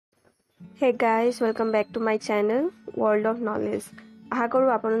Hey guys, welcome back to my channel World of Knowledge. আশা কৰো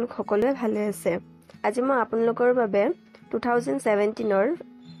আপোনালোক সকলোৱে ভালে আছে। আজি মই আপোনালোকৰ বাবে 2017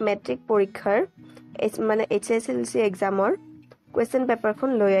 মেট্ৰিক পৰীক্ষাৰ HSLC এক্সামৰ কোৱেশ্চন পেপাৰখন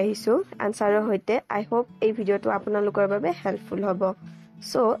লৈ আহিছো আনসাৰৰ হৈতে। I hope এই ভিডিওটো আপোনালোকৰ বাবে হেল্পফুল হ'ব।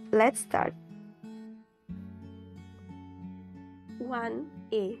 So, let's start.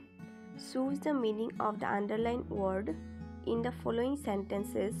 1A. Choose the meaning of the underlined word in the following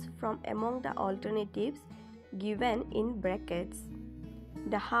sentences from among the alternatives given in brackets.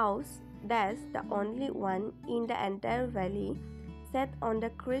 The house dash the only one in the entire valley set on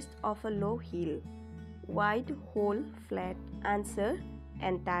the crest of a low hill. Wide, whole, flat. Answer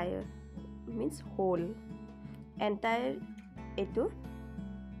entire means whole. Entire etu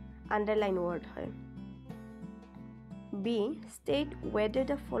underline word hai. B. State whether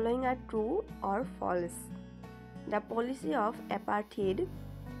the following are true or false. The policy of apartheid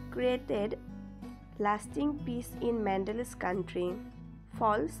created lasting peace in Mandela's country.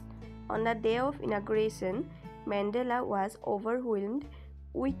 False. On the day of inauguration, Mandela was overwhelmed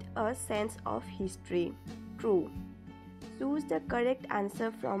with a sense of history. True. Choose the correct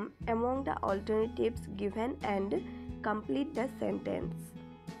answer from among the alternatives given and complete the sentence.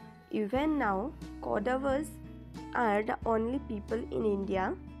 Even now, cadavers are the only people in India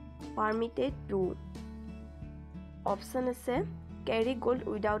permitted to. Option আছে carry gold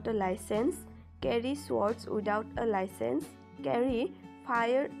without a license, carry swords without a license, carry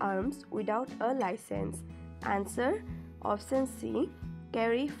firearms without a license. Answer option C,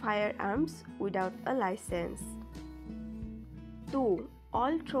 carry firearms without a license. 2.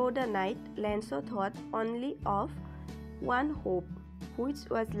 All through the night, Lanso thought only of one hope. Which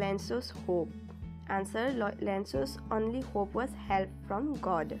was Lanso's hope? Answer Lanso's only hope was help from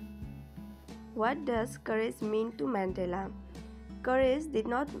God. What does courage mean to Mandela? Courage did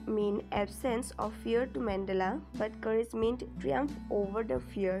not mean absence of fear to Mandela, but courage meant triumph over the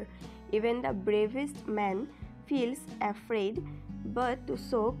fear. Even the bravest man feels afraid, but to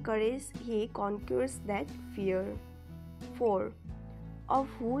show courage he conquers that fear. 4. Of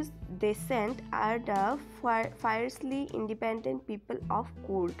whose descent are the fiercely independent people of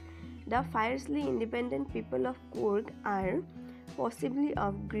Kurg? The fiercely independent people of Kurg are possibly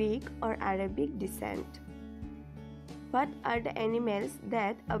of Greek or Arabic descent. What are the animals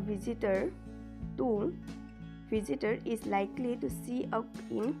that a visitor is likely to see up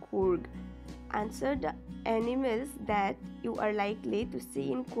in Kurg? Answer the animals that you are likely to see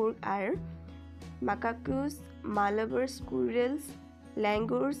in Kurg are macaques, Malabar squirrels,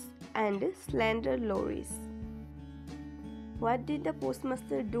 langurs, and slender lories. What did the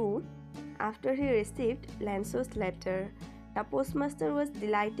postmaster do after he received Lanso's letter? The postmaster was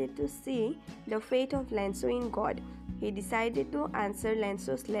delighted to see the fate of Lanso in God. He decided to answer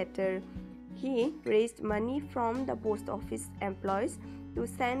Lanso's letter. He raised money from the post office employees to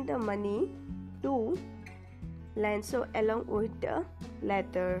send the money to Lanso along with the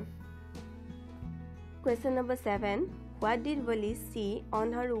letter. Question number 7. What did Wali see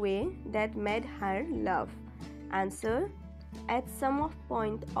on her way that made her laugh? Answer. At some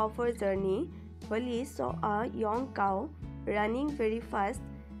point of her journey, Wali saw a young cow running very fast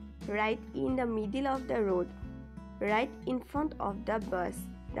right in the middle of the road, right in front of the bus.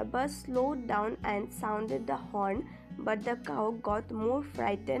 The bus slowed down and sounded the horn, but the cow got more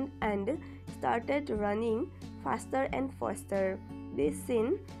frightened and started running faster and faster. This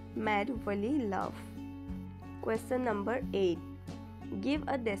scene made Wali laugh. Question number 8. Give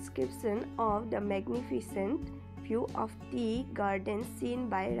a description of the magnificent view of tea garden seen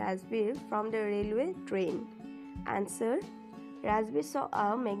by Rajbir from the railway train. Answer. Rajbir saw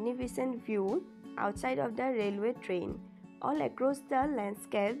a magnificent view outside of the railway train. All across the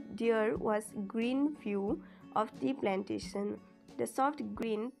landscape there was green view of tea plantation. The soft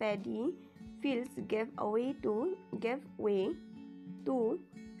green paddy fields gave way to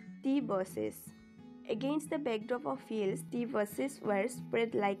tea bushes. Against the backdrop of fields, tea bushes were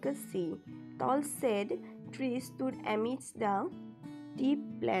spread like a sea. Tall shade trees stood amidst the tea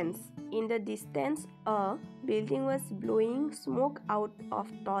plants. In the distance, a building was blowing smoke out of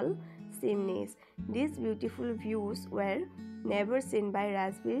tall chimneys. These beautiful views were never seen by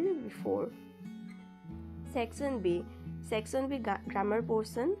Rajbir before. Section B. Section B grammar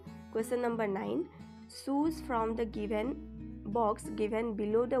portion. Question number 9. Choose from the given box given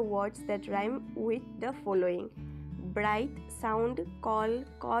below the words that rhyme with the following: bright, sound, call,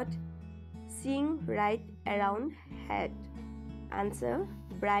 caught, sing, right, around, head. Answer.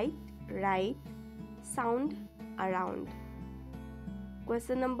 Bright, right, sound, around.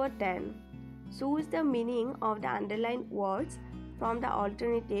 Question number 10. Choose the meaning of the underlined words from the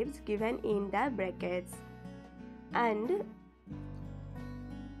alternatives given in the brackets. And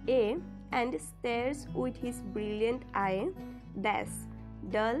A. And stares with his brilliant eye, dash,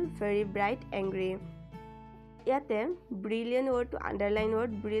 dull, very bright, angry. Yate brilliant word to underline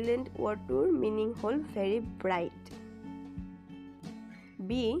word, brilliant word to meaning whole, very bright.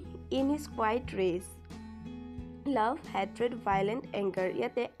 B. In his quiet race, love, hatred, violent, anger.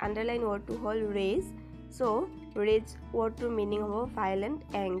 Yate underline word to whole, race. So rage word to meaning of violent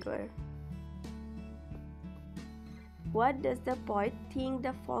anger. What does the poet think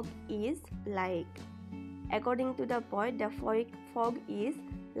the fog is like? According to the poet, the fog is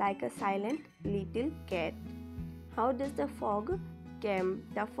like a silent little cat. How does the fog come?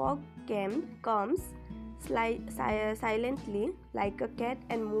 The fog comes silently like a cat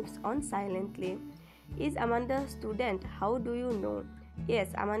and moves on silently. Is Amanda a student? How do you know? Yes,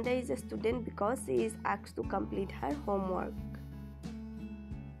 Amanda is a student because she is asked to complete her homework.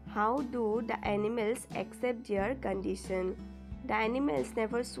 How do the animals accept their condition? The animals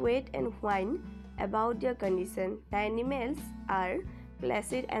never sweat and whine about their condition. The animals are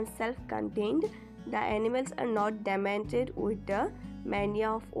placid and self-contained. The animals are not demented with the mania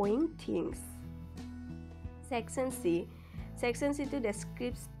of owing things. Section C. Section C to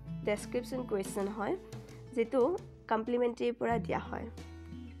description question hoy, jetu complimentary pora dia hoy.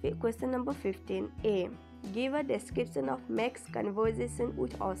 Question number 15. A. Give a description of Mac's conversation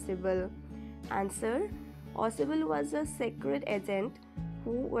with Oswald. Answer. Oswald was a secret agent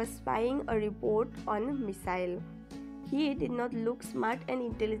who was spying a report on missile. He did not look smart and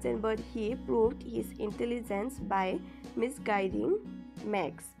intelligent, but he proved his intelligence by misguiding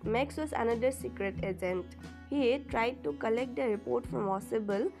Max. Max was another secret agent. He tried to collect the report from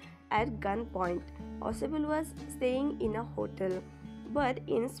Oswald at gunpoint. Oswald was staying in a hotel. But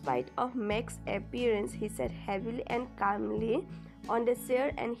in spite of Max's appearance, he sat heavily and calmly on the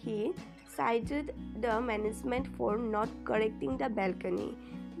chair and he cited the management for not correcting the balcony.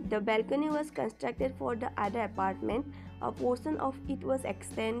 The balcony was constructed for the other apartment. A portion of it was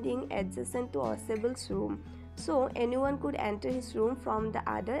extending adjacent to Oswald's room, so anyone could enter his room from the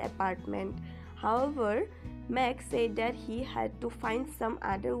other apartment. However, Max said that he had to find some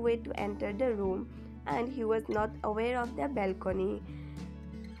other way to enter the room and he was not aware of the balcony.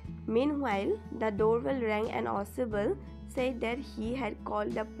 Meanwhile, the doorbell rang and Oswald said that he had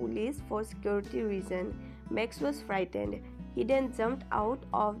called the police for security reasons. Max was frightened. He then jumped out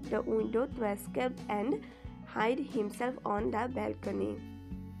of the window to escape and hide himself on the balcony.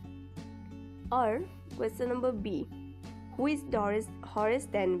 Or question number B. Who is Horace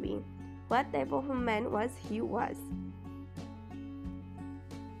Denby? What type of a man was he?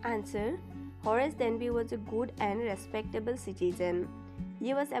 Answer. Horace Denby was a good and respectable citizen.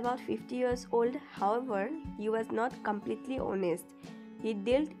 He was about 50 years old, however, he was not completely honest. He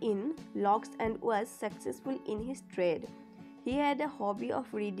dealt in locks and was successful in his trade. He had a hobby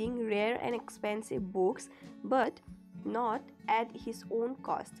of reading rare and expensive books, but not at his own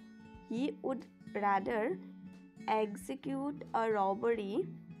cost. He would rather execute a robbery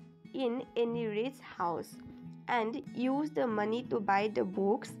in any rich house and use the money to buy the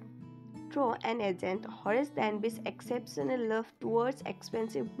books through an agent. Horace Denby's exceptional love towards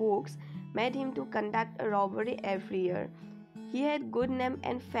expensive books made him to conduct a robbery every year. He had good name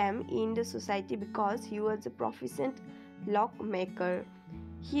and fame in the society because he was a proficient lockmaker.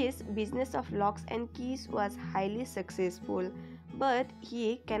 His business of locks and keys was highly successful, but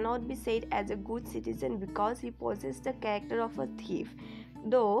he cannot be said as a good citizen because he possessed the character of a thief.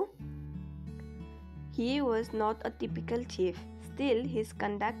 Though he was not a typical thief, still his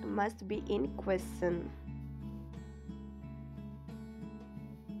conduct must be in question.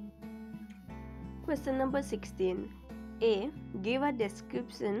 Question number 16. A. Give a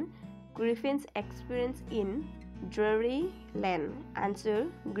description Griffin's experience in Drury Lane. Answer.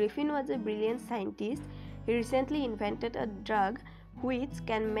 Griffin was a brilliant scientist. He recently invented a drug which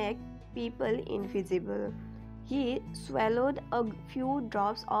can make people invisible. He swallowed a few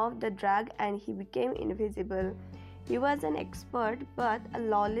drops of the drug and he became invisible. He was an expert but a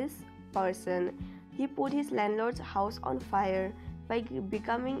lawless person. He put his landlord's house on fire. By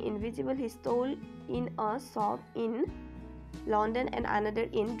becoming invisible, he stole in a shop in London and another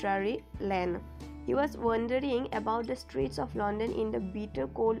in Drury Lane. He was wandering about the streets of London in the bitter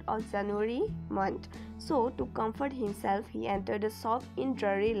cold of January month. So, to comfort himself, he entered a shop in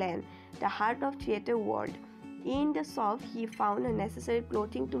Drury Lane, the heart of theatre world. In the shop, he found necessary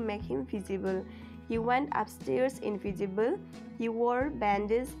clothing to make him visible. He went upstairs invisible. He wore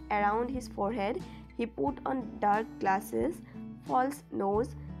bandages around his forehead. He put on dark glasses, false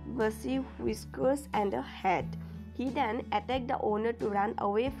nose, bushy whiskers, and a hat. He then attacked the owner to run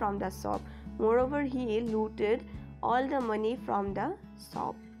away from the shop. Moreover, he looted all the money from the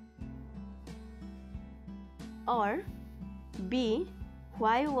shop. Or B.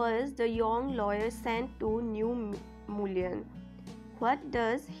 Why was the young lawyer sent to New Mullion? What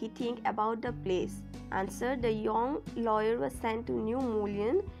does he think about the place? Answer. The young lawyer was sent to New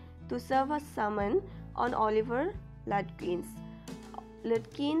Mullion to serve a summons on Oliver Ludkins.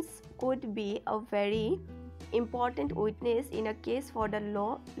 Ludkins could be a very important witness in a case for the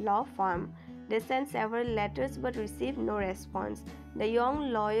law firm. They sent several letters but received no response. The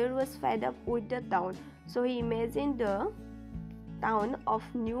young lawyer was fed up with the town, so he imagined the town of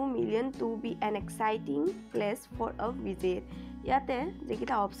New Mullion to be an exciting place for a visit. ইয়াতে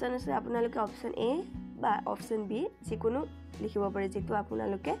যেকিটা option আছে আপোনালোকে option A বা option B যিকোনো লিখিব পাৰে যেটো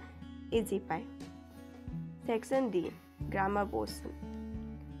আপোনালোকে easy পায় section D grammar portion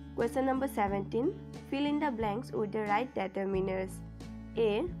Question number 17 fill in the blanks with the right determiners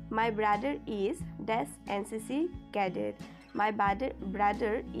A my brother is dash NCC cadet my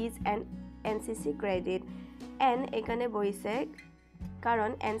brother is an NCC cadet N এখানে বইছে কারণ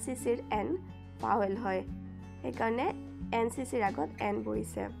NCC এর N পাওয়েল হয় এখানে NCC এর আগত N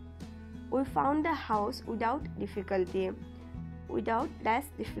বইছে We found the house without difficulty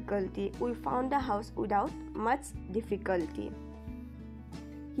we found the house without much difficulty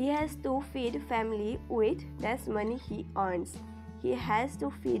He has to feed family with dash money he earns he has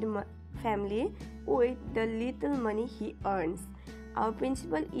to feed family with the little money he earns Our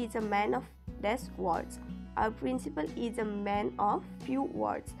principal is a man of dash words Our principal is a man of few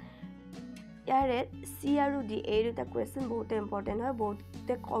words ইয়াৰে C আৰু D এই দুটা question বহুত important হয়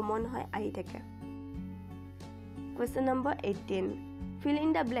বহুতে common হয় আহি থাকে Question number 18 Fill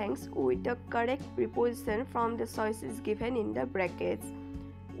in the blanks with the correct preposition from the choices given in the brackets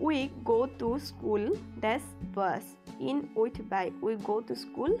We go to school dash bus in with by we go to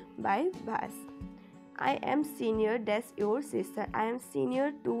school by bus I am senior dash your sister I am senior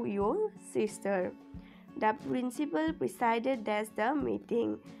to your sister The principal presided dash the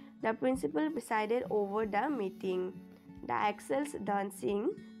meeting The principal presided over the meeting The excels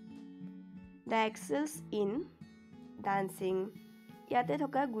in dancing ইয়াতে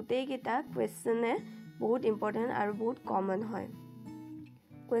থকা গুটেই কেটা কোৱেশ্চনে বহুত important আৰু বহুত common হয়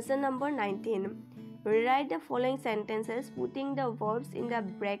Question number 19 Rewrite the following sentences putting the verbs in the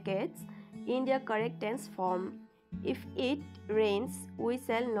brackets in their correct tense form If it rains we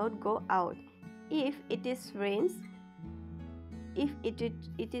shall not go out If it is rains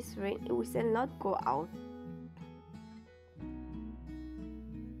we shall not go out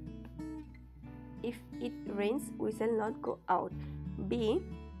If it rains we shall not go out B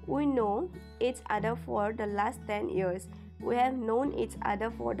we know each other for the last 10 years We have known each other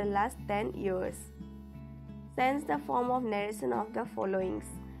for the last 10 years Sense the form of narration of the followings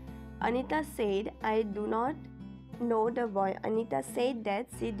Anita said I do not know the boy Anita said that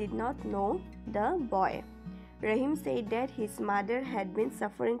she did not know the boy Rahim said that his mother had been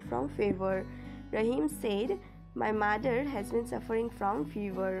suffering from fever Rahim said my mother has been suffering from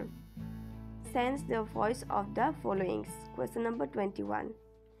fever Sense the voice of the followings Question number 21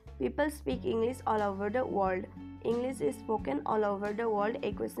 People speak English all over the world English is spoken all over the world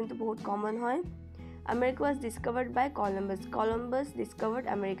A question to बहुत common है America was discovered by Columbus Columbus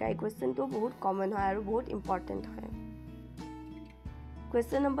discovered America A question to बहुत common है और बहुत important है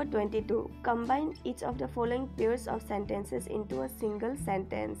Question number 22 Combine each of the following pairs of sentences into a single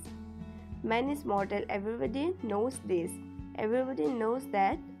sentence Man is mortal Everybody knows this Everybody knows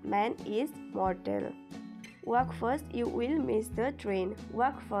that man is mortal Walk first, you will miss the train.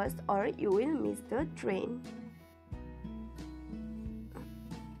 Walk first or you will miss the train.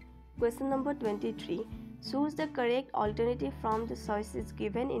 Question number 23. Choose the correct alternative from the choices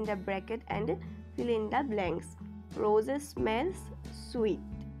given in the bracket and fill in the blanks. Roses smells sweet.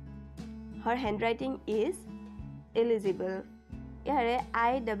 Her handwriting is illegible. ইয়াৰে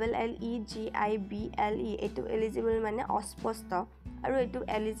ILLEGIBLE এটো eligible মানে অস্পষ্ট আৰু এটো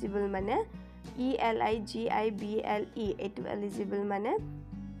eligible মানে ELIGIBLE এটো eligible মানে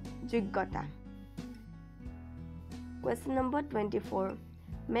যোগ্যতা Question number 24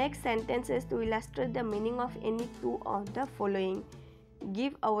 Make sentences to illustrate the meaning of any two of the following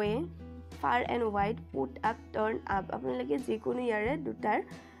Give away far and wide put up turn up আপোনালোকে যিকোনো ইয়াৰে দুটাৰ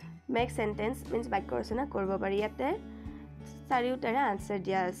make sentence means বাক্য ৰচনা কৰিব পাৰি ইয়াতে চাৰিওটাৰে আনসাৰ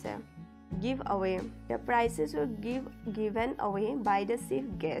দিয়া আছে Give away the prizes were given away by the chief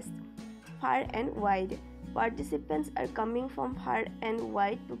guest Far and wide participants are coming from far and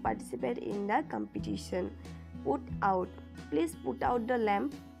wide to participate in the competition Put out please put out the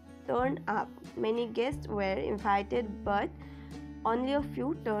lamp turned up. Many guests were invited, but only a few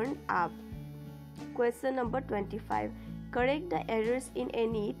turned up. Question number 25. Correct the errors in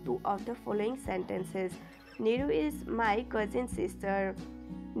any two of the following sentences. Niru is my cousin sister.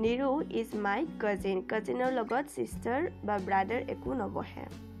 Niru is my cousin. Cousinor logot sister ba brother eku nobohe.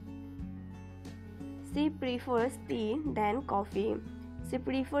 She prefers tea than coffee. She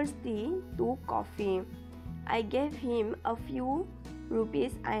prefers tea to coffee. I gave him a few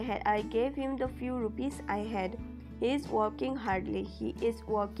rupees I gave him the few rupees I had. He is working hardly. He is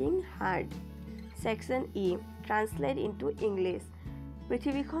working hard. Section E. Translate into English.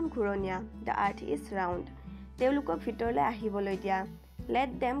 পৃথিৱীখন ঘূৰণীয়া. The earth is round. তেওঁলোকক ভিতৰলৈ আহিবলৈ দিয়া. Let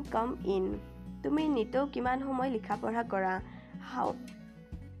them come in. তুমি নিতৌ কিমান সময় লিখা পঢ়া কৰা?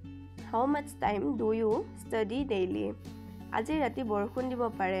 How much time do you study daily? আজি ৰাতি বৰষুণ দিব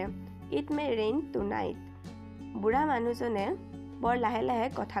পাৰে. It may rain tonight. বুঢ়া মানুহজনে বৰ লাহে লাহে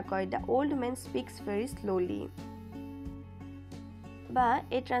কথা কয়. The old man speaks very slowly. বা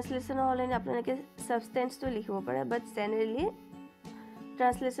এই ট্ৰান্সলেশ্যনৰ হ'লে আপোনালোকে সাবষ্টেন্সটো লিখিব পাৰে, বাট জেনেৰেলি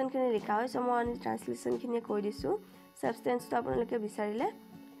ট্ৰান্সলেশ্যনখিনি লিখা হয়। চ' মই ট্ৰান্সলেশ্যনখিনি কৈ দিছোঁ। সাবষ্টেন্সটো আপোনালোকে বিচাৰিলে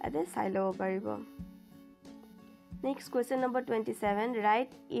ইয়াতে চাই ল'ব পাৰিব। Next question number 27. Right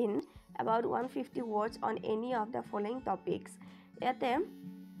in about 150 words on any of the following topics. ইয়াতে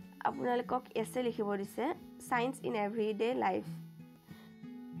আপোনালোকক এছে লিখিব দিছে। Science in everyday life.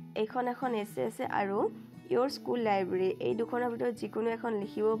 এখন এছে আছে আৰু your school library. এই দুখনৰ ভিতৰত যিকোনো এখন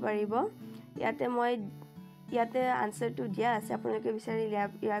লিখিব পাৰিব। ইয়াতে আনসাৰটো দিয়া আছে, আপোনালোকে বিচাৰি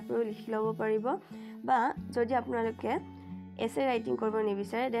ইয়াৰ পৰাও লিখি ল'ব পাৰিব। বা যদি আপোনালোকে এছে ৰাইটিং কৰিব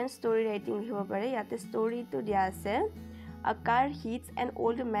নিবিচাৰে দেন ষ্টৰি ৰাইটিং লিখিব পাৰে। ইয়াতে ষ্টৰিটো দিয়া আছে। A car hits an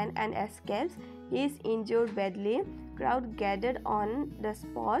old man and escapes. He is injured badly. Crowd gathered on the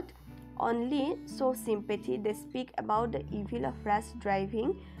spot. Only show sympathy. They speak about the evil of rash driving.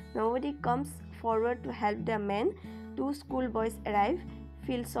 Nobody comes forward to help the man. Two schoolboys arrive.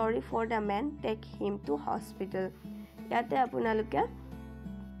 Feel sorry for the man. Take him to hospital. ইয়াতে আপোনালোকে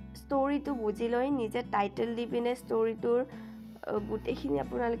ষ্টৰিটো বুজি লৈ নিজে title দি পিনে ষ্টৰিটোৰ গোটেইখিনি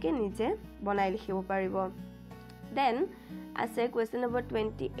আপোনালোকে নিজে বনাই লিখিব পাৰিব। দেন আছে question number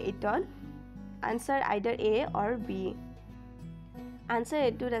 28ত answer আইদাৰ A or B. Answer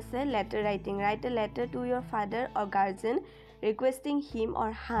এটোত আছে letter writing. Right a letter to your father or guardian requesting him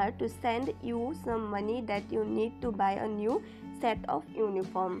or her to send you some money that you need to buy a new set of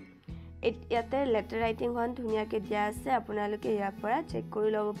uniform. ইয়াতে letter ৰাইটিংখন ধুনীয়াকৈ দিয়া আছে, আপোনালোকে ইয়াৰ পৰা check কৰি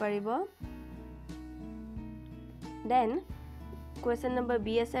ল'ব পাৰিব। Then question number B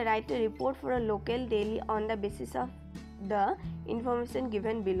আছে write a report for a local daily on the basis of the information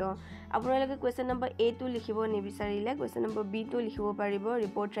given below. আপোনালোকে কুৱেশ্যন নম্বৰ A টো লিখিব নিবিচাৰিলে কুৱেশ্যন নম্বৰ B টো লিখিব পাৰিব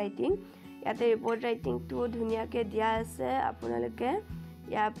ৰিপৰ্ট ৰাইটিং। ইয়াতে ৰিপৰ্ট ৰাইটিংটো ধুনীয়াকৈ দিয়া আছে, আপোনালোকে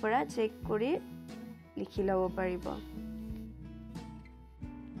ইয়াৰ পৰা চেক কৰি লিখি ল'ব পাৰিব।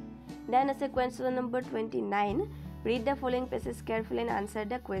 দেন আছে question number 29. Read the following passages carefully and answer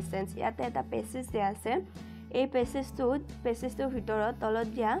the questions. ইয়াতে এটা পেছেজ দিয়া আছে। এই পেছেজটোৰ ভিতৰত তলত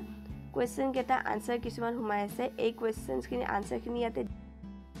দিয়া কুৱেশ্যন কেইটা আনসাৰ কিছুমান সোমাই আছে। এই কুৱেশ্যনছখিনি আনসাৰখিনি ইয়াতে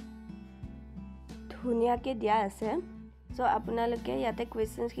ধুনীয়াকৈ দিয়া আছে। চ' আপোনালোকে ইয়াতে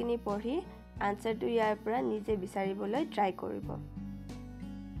কুৱেশ্যনছখিনি পঢ়ি আনসাৰটো ইয়াৰ পৰা নিজে বিচাৰিবলৈ ট্ৰাই কৰিব।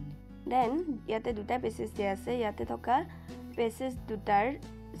 দেন ইয়াতে দুটা পেছেজ দিয়া আছে। ইয়াতে থকা পেছেজ দুটাৰ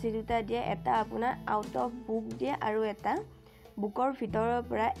যি দুটা দিয়ে, এটা আপোনাৰ আউট অফ বুক দিয়ে আৰু এটা বুকৰ ভিতৰৰ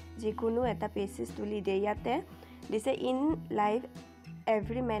পৰা যিকোনো এটা পেছেজ তুলি দিয়ে। ইয়াতে দিছে in life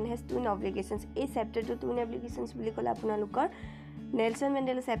every man has twin obligations. এই চেপ্টাৰটো twin obligations বুলি ক'লে আপোনালোকৰ নেলছন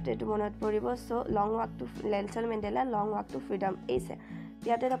মেণ্ডেলা চেপ্টাৰটো মনত পৰিব। চ' long walk two Nelson Mandela long walk to freedom এইছে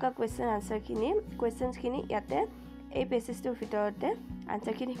ইয়াতে থকা কুৱেশ্যনছখিনি ইয়াতে এই পেছেজটোৰ ভিতৰতে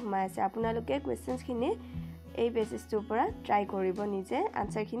আনসাৰখিনি সোমাই আছে। আপোনালোকে কুৱেশ্যনছখিনি এই পেছেজটোৰ পৰা ট্ৰাই কৰিব নিজে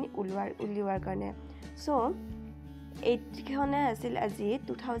আনসাৰখিনি উলিওৱাৰ কাৰণে। চ' এইখনে আছিল আজি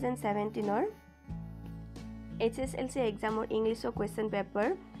 2017 HSLC এক্সামৰ ইংলিছৰ কুৱেশ্যন পেপাৰ।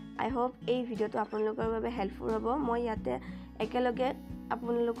 আই হোপ এই ভিডিঅ'টো আপোনালোকৰ বাবে হেল্পফুল হ'ব। মই ইয়াতে একেলগে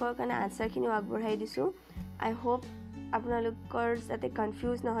আপোনালোকৰ কাৰণে আনসাৰখিনিও আগবঢ়াই দিছোঁ। আই হোপ আপোনালোকৰ যাতে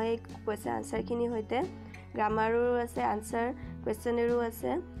কনফিউজ নহয় কুৱেশ্যন আনসাৰখিনিৰ সৈতে। গ্ৰামাৰো আছে আনসাৰ, কুৱেশ্যনেৰো আছে,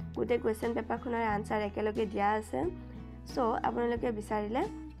 গোটেই কুৱেশ্যন পেপাৰখনৰ আনসাৰ একেলগে দিয়া আছে। চ' আপোনালোকে বিচাৰিলে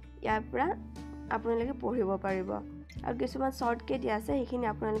ইয়াৰ পৰা আপোনালোকে পঢ়িব পাৰিব আৰু কিছুমান শ্বৰ্টকৈ দিয়া আছে, সেইখিনি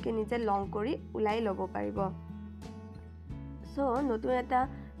আপোনালোকে নিজে লং কৰি ওলাই ল'ব পাৰিব। চ' নতুন এটা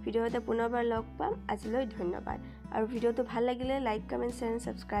ভিডিঅ'তে পুনৰবাৰ লগ পাম। আজিলৈ ধন্যবাদ আৰু ভিডিঅ'টো ভাল লাগিলে লাইক কমেণ্ট শ্বেয়াৰ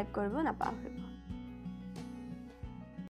ছাবস্ক্ৰাইব কৰিব নাপাহৰিব।